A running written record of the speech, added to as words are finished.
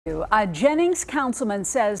A Jennings councilman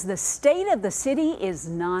says the state of the city is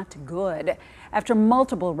not good after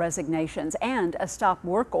multiple resignations and a stop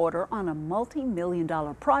work order on a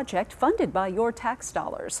multi-million-dollar project funded by your tax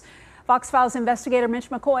dollars. Fox Files investigator Mitch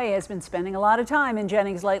McCoy has been spending a lot of time in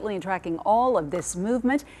Jennings lately and tracking all of this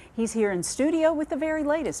movement. He's here in studio with the very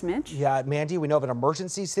latest, Mitch. Yeah, Mandy, we know of an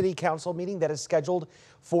emergency city council meeting that is scheduled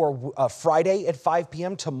for Friday at 5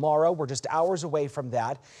 p.m. tomorrow. We're just hours away from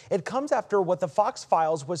that. It comes after what the Fox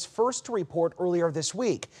Files was first to report earlier this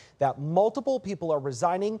week, that multiple people are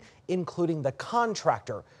resigning, including the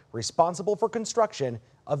contractor responsible for construction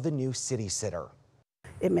of the new city center.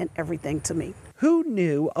 It meant everything to me. Who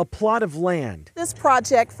knew a plot of land? This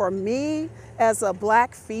project for me as a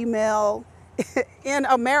black female in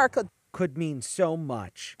America Could mean so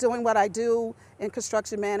much. doing what I do in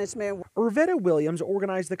construction management. Irvetta Williams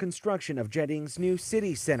organized the construction of Jennings' new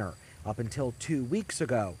city center up until 2 weeks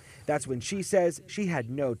ago. That's when she says she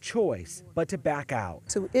had no choice but to back out.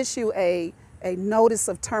 To issue a notice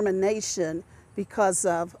of termination because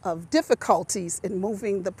of difficulties in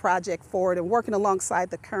moving the project forward and working alongside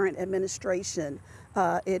the current administration.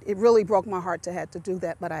 It really broke my heart to have to do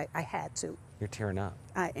that, but I had to. You're tearing up.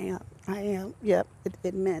 I am. Yep.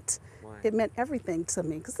 It meant everything to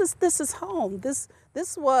me because this is home. This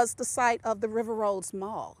was the site of the River Roads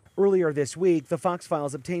Mall. Earlier this week, the Fox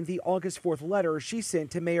Files obtained the August 4th letter she sent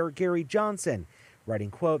to Mayor Gary Johnson,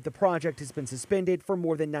 writing, quote, "The project has been suspended for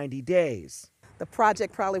more than 90 days. The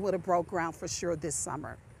project probably would have broke ground for sure this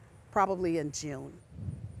summer, probably in June.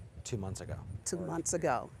 2 months ago. 2 months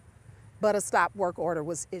ago. But a stop work order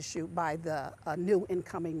was issued by the new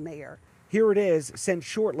incoming mayor. Here it is, sent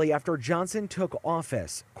shortly after Johnson took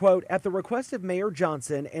office. Quote, "At the request of Mayor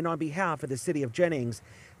Johnson and on behalf of the city of Jennings,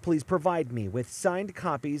 please provide me with signed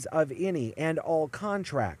copies of any and all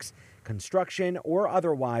contracts, construction or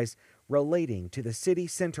otherwise, relating to the city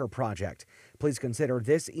center project. Please consider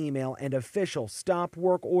this email an official stop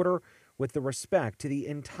work order with the respect to the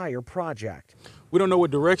entire project." We don't know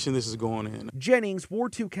what direction this is going in. Jennings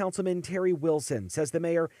Ward 2 Councilman Terry Wilson says the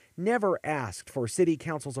mayor never asked for city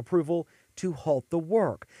council's approval to halt the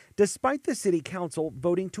work, despite the city council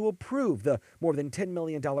voting to approve the more than $10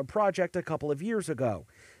 million project a couple of years ago.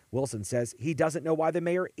 Wilson says he doesn't know why the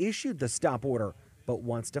mayor issued the stop order, but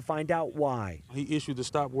wants to find out why. He issued the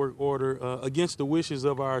stop work order against the wishes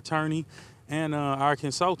of our attorney and our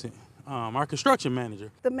consultant, our construction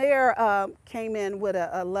manager. The mayor came in with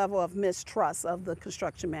a level of mistrust of the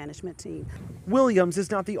construction management team. Williams is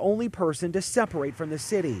not the only person to separate from the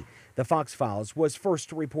city. The Fox Files was first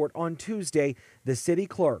to report on Tuesday the city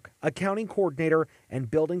clerk, accounting coordinator, and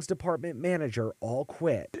buildings department manager all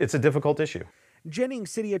quit. It's a difficult issue. Jennings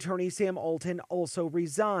City Attorney Sam Alton also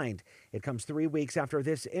resigned. It comes 3 weeks after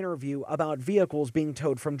this interview about vehicles being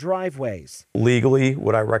towed from driveways. Legally,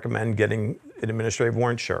 would I recommend getting an administrative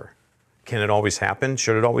warrant? Sure. Can it always happen?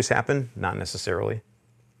 Should it always happen? Not necessarily.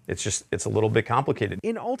 It's a little bit complicated.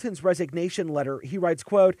 In Alton's resignation letter, he writes,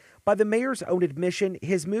 quote, "By the mayor's own admission,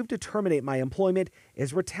 his move to terminate my employment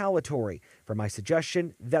is retaliatory for my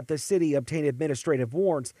suggestion that the city obtain administrative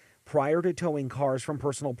warrants prior to towing cars from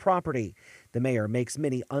personal property. The mayor makes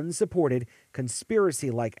many unsupported,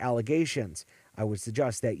 conspiracy-like allegations. I would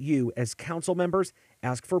suggest that you, as council members,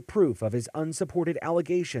 ask for proof of his unsupported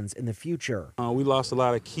allegations in the future." We lost a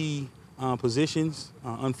lot of key positions.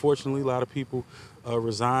 Unfortunately, a lot of people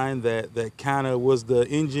resigned that kind of was the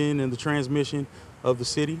engine and the transmission of the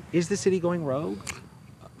city. Is the city going rogue?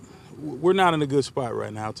 We're not in a good spot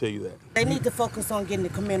right now, I'll tell you that. They need to focus on getting the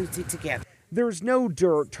community together. There's no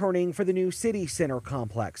dirt turning for the new city center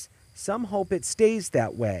complex. Some hope it stays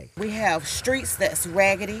that way. We have streets that's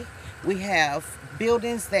raggedy. We have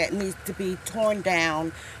buildings that need to be torn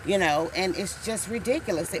down, and it's just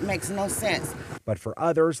ridiculous. It makes no sense. But for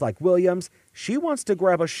others like Williams, she wants to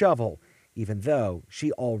grab a shovel, even though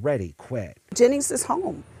she already quit. Jennings is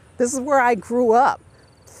home. This is where I grew up.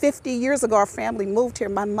 50 years ago, our family moved here.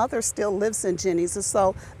 My mother still lives in Jennings. And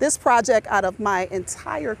so this project out of my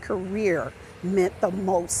entire career meant the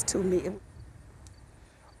most to me.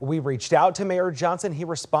 We reached out to Mayor Johnson. He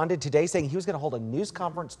responded today saying he was going to hold a news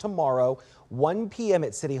conference tomorrow, 1 p.m.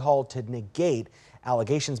 at City Hall to negate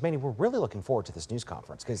allegations. Manny, we're really looking forward to this news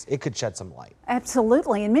conference because it could shed some light.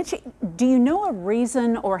 Absolutely. And Mitch, do you know a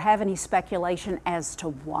reason or have any speculation as to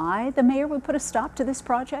why the mayor would put a stop to this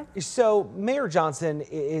project? So Mayor Johnson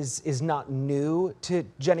is not new to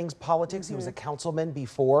Jennings politics. He was a councilman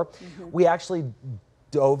before. We actually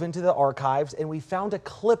dove into the archives and we found a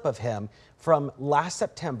clip of him from last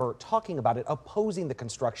September talking about it, opposing the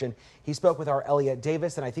construction. He spoke with our Elliot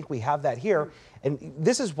Davis, and I think we have that here. And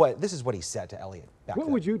this is what he said to Elliot back What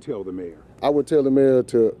then. would you tell the mayor? I would tell the mayor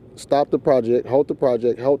to stop the project, halt the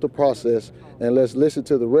process, and let's listen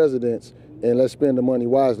to the residents and let's spend the money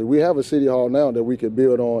wisely. We have a city hall now that we can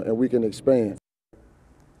build on and we can expand.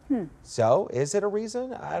 So is it a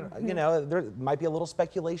reason? You know, there might be a little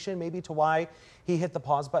speculation maybe to why he hit the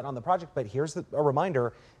pause button on the project, but here's a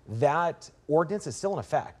reminder that ordinance is still in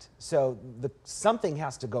effect. So something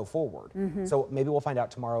has to go forward. So maybe we'll find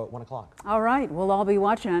out tomorrow at 1 o'clock. All right, we'll all be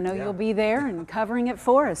watching. I know you'll be there and covering it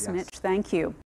for us, Yes. Mitch. Thank you.